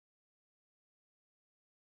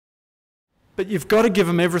But you've got to give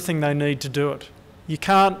them everything they need to do it. You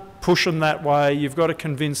can't push them that way. You've got to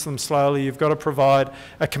convince them slowly. You've got to provide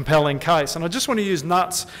a compelling case. And I just want to use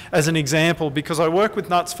nuts as an example because I work with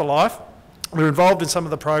Nuts for Life. We're involved in some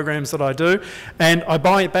of the programs that I do, and I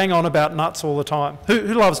bang on about nuts all the time. Who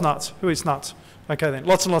loves nuts? Who eats nuts? Okay then,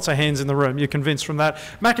 lots and lots of hands in the room. You're convinced from that.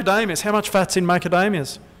 Macadamias, how much fat's in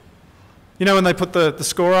macadamias? You know when they put the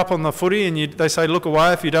score up on the footy and they say look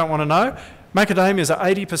away if you don't want to know? Macadamias are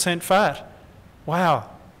 80% fat. Wow.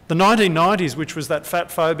 The 1990s, which was that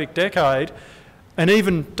fat-phobic decade, and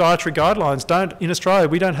even dietary guidelines in Australia,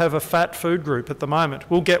 we don't have a fat food group at the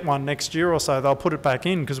moment. We'll get one next year or so. They'll put it back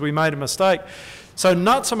in because we made a mistake. So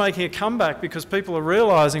nuts are making a comeback because people are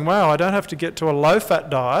realising, wow, I don't have to get to a low-fat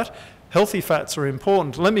diet. Healthy fats are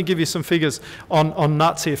important. Let me give you some figures on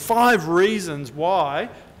nuts here. 5 reasons why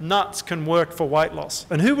nuts can work for weight loss.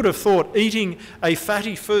 And who would have thought eating a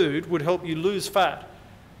fatty food would help you lose fat?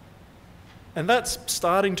 And that's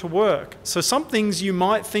starting to work. So some things you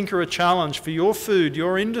might think are a challenge for your food,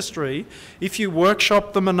 your industry, if you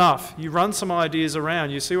workshop them enough, you run some ideas around,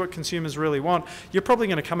 you see what consumers really want, you're probably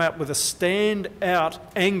going to come out with a stand-out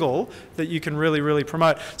angle that you can really, really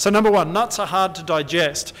promote. So number 1, nuts are hard to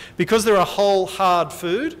digest. Because they're a whole hard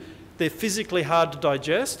food, they're physically hard to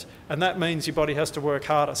digest, and that means your body has to work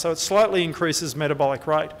harder. So it slightly increases metabolic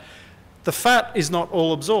rate. The fat is not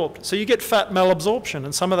all absorbed. So you get fat malabsorption,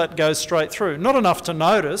 and some of that goes straight through. Not enough to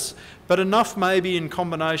notice, but enough maybe in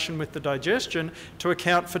combination with the digestion to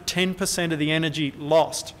account for 10% of the energy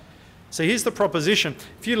lost. So here's the proposition.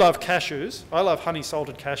 If you love cashews, I love honey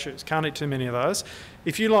salted cashews, can't eat too many of those.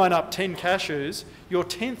 If you line up 10 cashews, your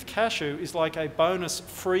 10th cashew is like a bonus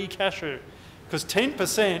free cashew, because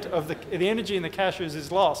 10% of the energy in the cashews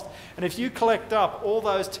is lost. And if you collect up all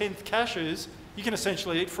those 10th cashews, you can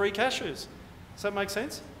essentially eat free cashews. Does that make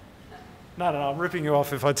sense? No, I'm ripping you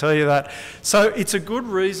off if I tell you that. So it's a good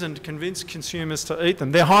reason to convince consumers to eat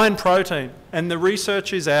them. They're high in protein, and the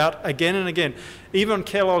research is out again and again. Even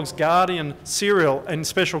Kellogg's Guardian cereal and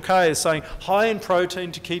Special K is saying high in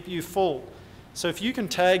protein to keep you full. So if you can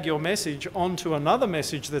tag your message onto another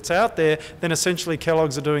message that's out there, then essentially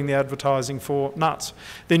Kellogg's are doing the advertising for nuts.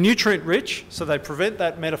 They're nutrient rich, so they prevent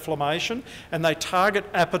that metaflammation, and they target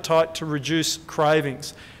appetite to reduce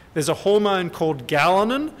cravings. There's a hormone called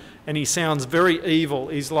galanin, and he sounds very evil.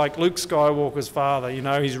 He's like Luke Skywalker's father, you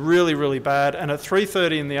know, he's really, really bad. And at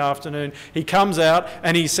 3:30 in the afternoon, he comes out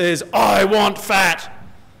and he says, I want fat.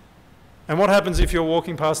 And what happens if you're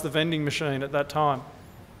walking past the vending machine at that time?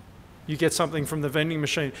 You get something from the vending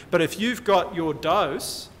machine. But if you've got your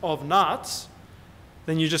dose of nuts,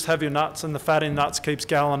 then you just have your nuts, and the fat in nuts keeps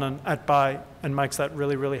galanin at bay and makes that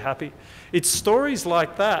really, really happy. It's stories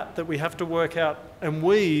like that that we have to work out and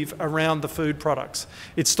weave around the food products.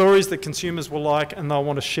 It's stories that consumers will like and they'll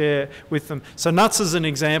want to share with them. So nuts is an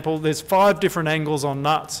example. There's 5 different angles on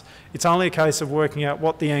nuts. It's only a case of working out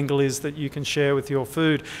what the angle is that you can share with your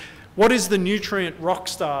food. What is the nutrient rock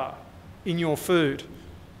star in your food?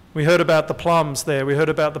 We heard about the plums there, we heard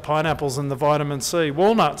about the pineapples and the vitamin C.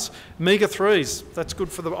 Walnuts, omega-3s, that's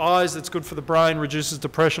good for the eyes, that's good for the brain, reduces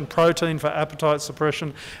depression, protein for appetite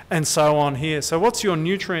suppression, and so on here. So what's your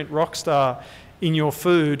nutrient rock star in your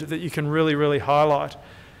food that you can really, really highlight?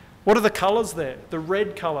 What are the colours there? The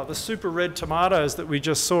red colour, the super red tomatoes that we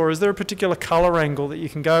just saw, is there a particular colour angle that you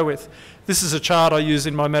can go with? This is a chart I use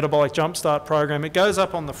in my Metabolic Jumpstart program. It goes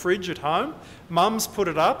up on the fridge at home. Mums put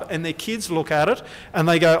it up and their kids look at it and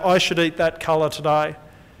they go, I should eat that colour today.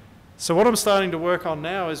 So what I'm starting to work on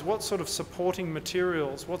now is what sort of supporting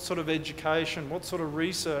materials, what sort of education, what sort of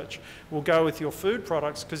research will go with your food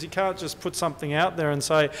products, because you can't just put something out there and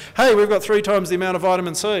say, hey, we've got 3 times the amount of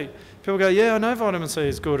vitamin C. People go, yeah, I know vitamin C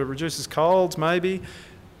is good. It reduces colds, maybe.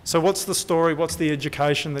 So what's the story? What's the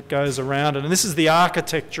education that goes around it? And this is the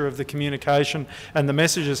architecture of the communication and the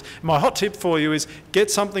messages. My hot tip for you is get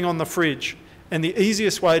something on the fridge. And the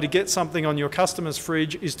easiest way to get something on your customer's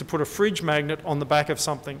fridge is to put a fridge magnet on the back of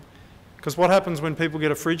something. Because what happens when people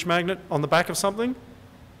get a fridge magnet on the back of something?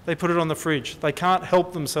 They put it on the fridge. They can't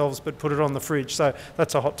help themselves but put it on the fridge. So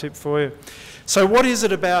that's a hot tip for you. So what is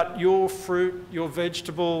it about your fruit, your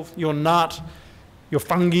vegetable, your nut, your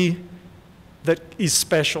fungi that is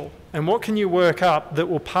special? And what can you work up that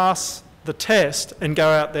will pass the test and go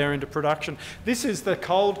out there into production? This is the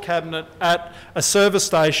cold cabinet at a service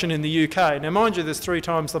station in the UK. Now, mind you, there's 3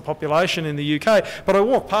 times the population in the UK, but I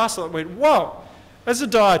walked past it and went, whoa, as a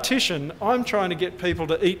dietitian, I'm trying to get people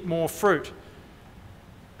to eat more fruit.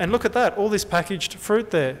 And look at that, all this packaged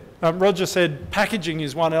fruit there. Roger said packaging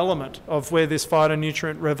is one element of where this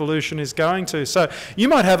phytonutrient revolution is going to. So you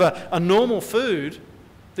might have a normal food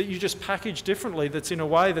that you just package differently, that's in a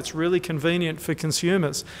way that's really convenient for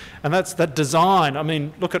consumers. And that's that design. I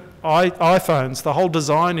mean, look at iPhones. The whole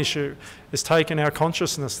design issue has taken our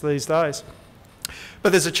consciousness these days.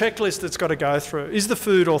 But there's a checklist that's got to go through. Is the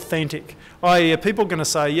food authentic? I.e., are people going to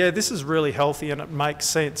say, yeah, this is really healthy and it makes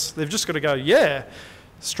sense? They've just got to go, yeah,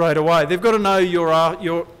 straight away. They've got to know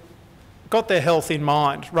you're got their health in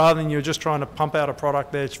mind, rather than you're just trying to pump out a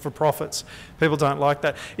product there for profits. People don't like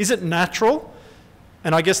that. Is it natural?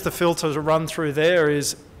 And I guess the filter to run through there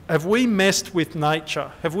is, have we messed with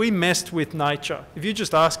nature? Have we messed with nature? If you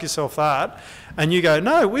just ask yourself that, and you go,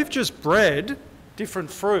 no, we've just bred different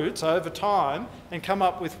fruits over time and come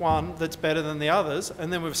up with one that's better than the others,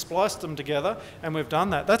 and then we've spliced them together and we've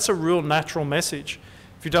done that. That's a real natural message.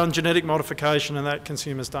 If you've done genetic modification and that,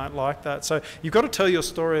 consumers don't like that. So you've got to tell your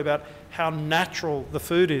story about how natural the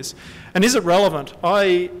food is. And is it relevant?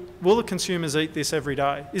 Will the consumers eat this every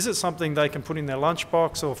day? Is it something they can put in their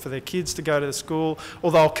lunchbox or for their kids to go to school,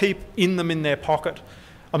 or they'll keep in their pocket?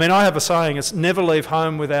 I mean, I have a saying, it's never leave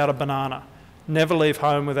home without a banana. Never leave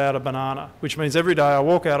home without a banana, which means every day I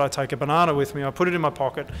walk out, I take a banana with me, I put it in my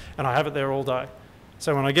pocket, and I have it there all day.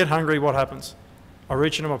 So when I get hungry, what happens? I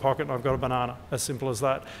reach into my pocket and I've got a banana, as simple as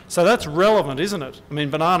that. So that's relevant, isn't it? I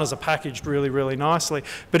mean, bananas are packaged really, really nicely.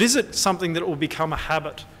 But is it something that will become a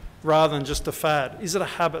habit rather than just a fad? Is it a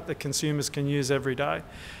habit that consumers can use every day?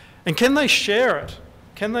 And can they share it?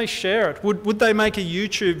 Can they share it? Would they make a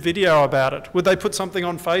YouTube video about it? Would they put something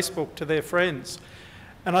on Facebook to their friends?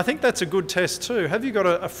 And I think that's a good test too. Have you got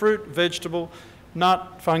a fruit, vegetable,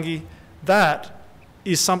 nut, fungi? That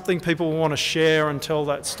is something people want to share and tell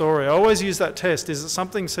that story. I always use that test. Is it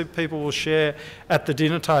something people will share at the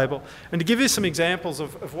dinner table? And to give you some examples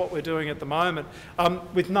of what we're doing at the moment,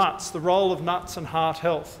 with nuts, the role of nuts and heart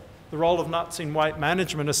health, the role of nuts in weight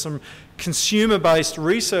management, are some consumer-based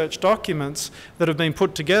research documents that have been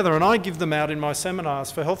put together, and I give them out in my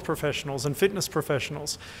seminars for health professionals and fitness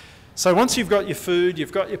professionals. So once you've got your food,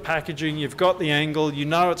 you've got your packaging, you've got the angle, you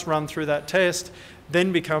know it's run through that test,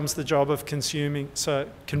 then becomes the job of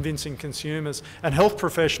convincing consumers. And health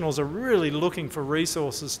professionals are really looking for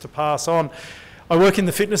resources to pass on. I work in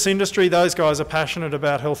the fitness industry. Those guys are passionate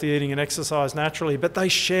about healthy eating and exercise naturally, but they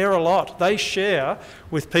share a lot. They share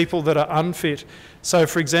with people that are unfit. So,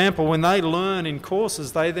 for example, when they learn in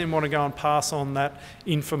courses, they then want to go and pass on that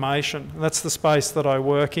information. And that's the space that I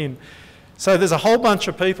work in. So there's a whole bunch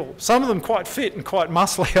of people, some of them quite fit and quite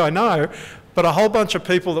muscly, I know, but a whole bunch of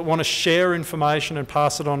people that want to share information and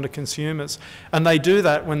pass it on to consumers. And they do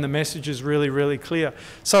that when the message is really, really clear.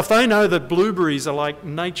 So if they know that blueberries are like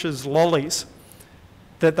nature's lollies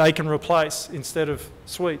that they can replace instead of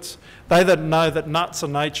sweets, they that know that nuts are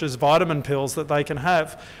nature's vitamin pills that they can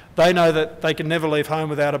have, they know that they can never leave home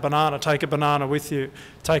without a banana. Take a banana with you.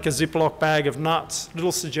 Take a Ziploc bag of nuts.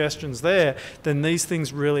 Little suggestions there. Then these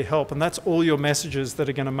things really help. And that's all your messages that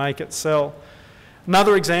are going to make it sell.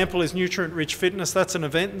 Another example is Nutrient-Rich Fitness. That's an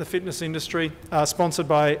event in the fitness industry sponsored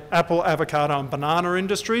by Apple, Avocado and Banana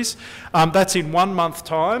Industries. That's in 1 month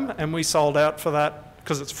time, and we sold out for that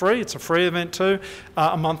because it's free. It's a free event too,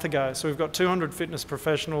 a month ago. So we've got 200 fitness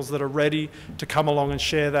professionals that are ready to come along and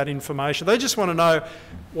share that information. They just want to know,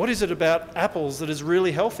 what is it about apples that is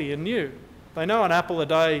really healthy and new? They know an apple a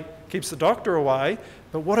day keeps the doctor away,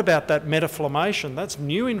 but what about that metaflammation? That's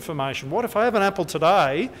new information. What if I have an apple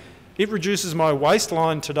today, it reduces my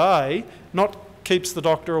waistline today, not keeps the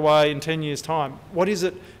doctor away in 10 years' time? What is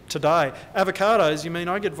it today? Avocados, you mean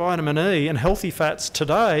I get vitamin E and healthy fats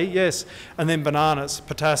today? Yes. And then bananas,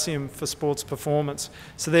 potassium for sports performance.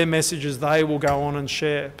 So their messages they will go on and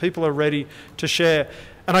share. People are ready to share.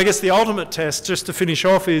 And I guess the ultimate test, just to finish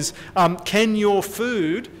off, is can your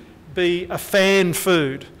food be a fan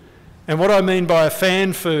food? And what I mean by a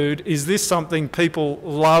fan food is this something people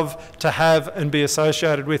love to have and be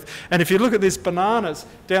associated with. And if you look at this, bananas,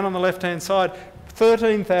 down on the left-hand side,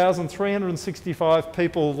 13,365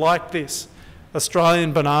 people like this,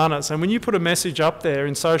 Australian bananas. And when you put a message up there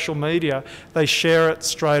in social media, they share it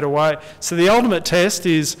straight away. So the ultimate test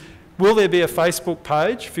is, will there be a Facebook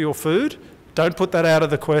page for your food? Don't put that out of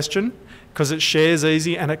the question, because it shares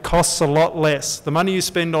easy and it costs a lot less. The money you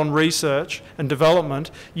spend on research and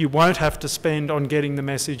development, you won't have to spend on getting the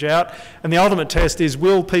message out. And the ultimate test is,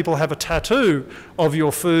 will people have a tattoo of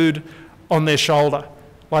your food on their shoulder,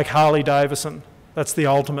 like Harley Davidson? That's the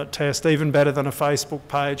ultimate test, even better than a Facebook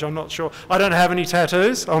page. I'm not sure. I don't have any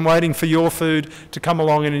tattoos. I'm waiting for your food to come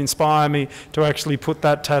along and inspire me to actually put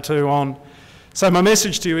that tattoo on. So my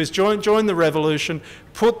message to you is join the revolution,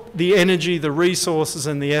 put the energy, the resources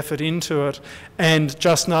and the effort into it, and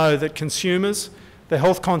just know that consumers, The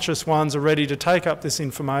health-conscious ones are ready to take up this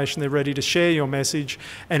information, they're ready to share your message,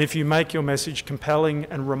 and if you make your message compelling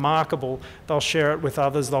and remarkable, they'll share it with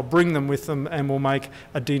others, they'll bring them with them, and will make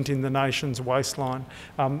a dent in the nation's waistline.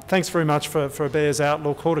 Thanks very much for Bears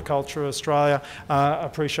Outlook, Horticulture Australia. I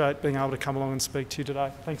appreciate being able to come along and speak to you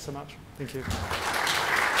today. Thanks so much. Thank you.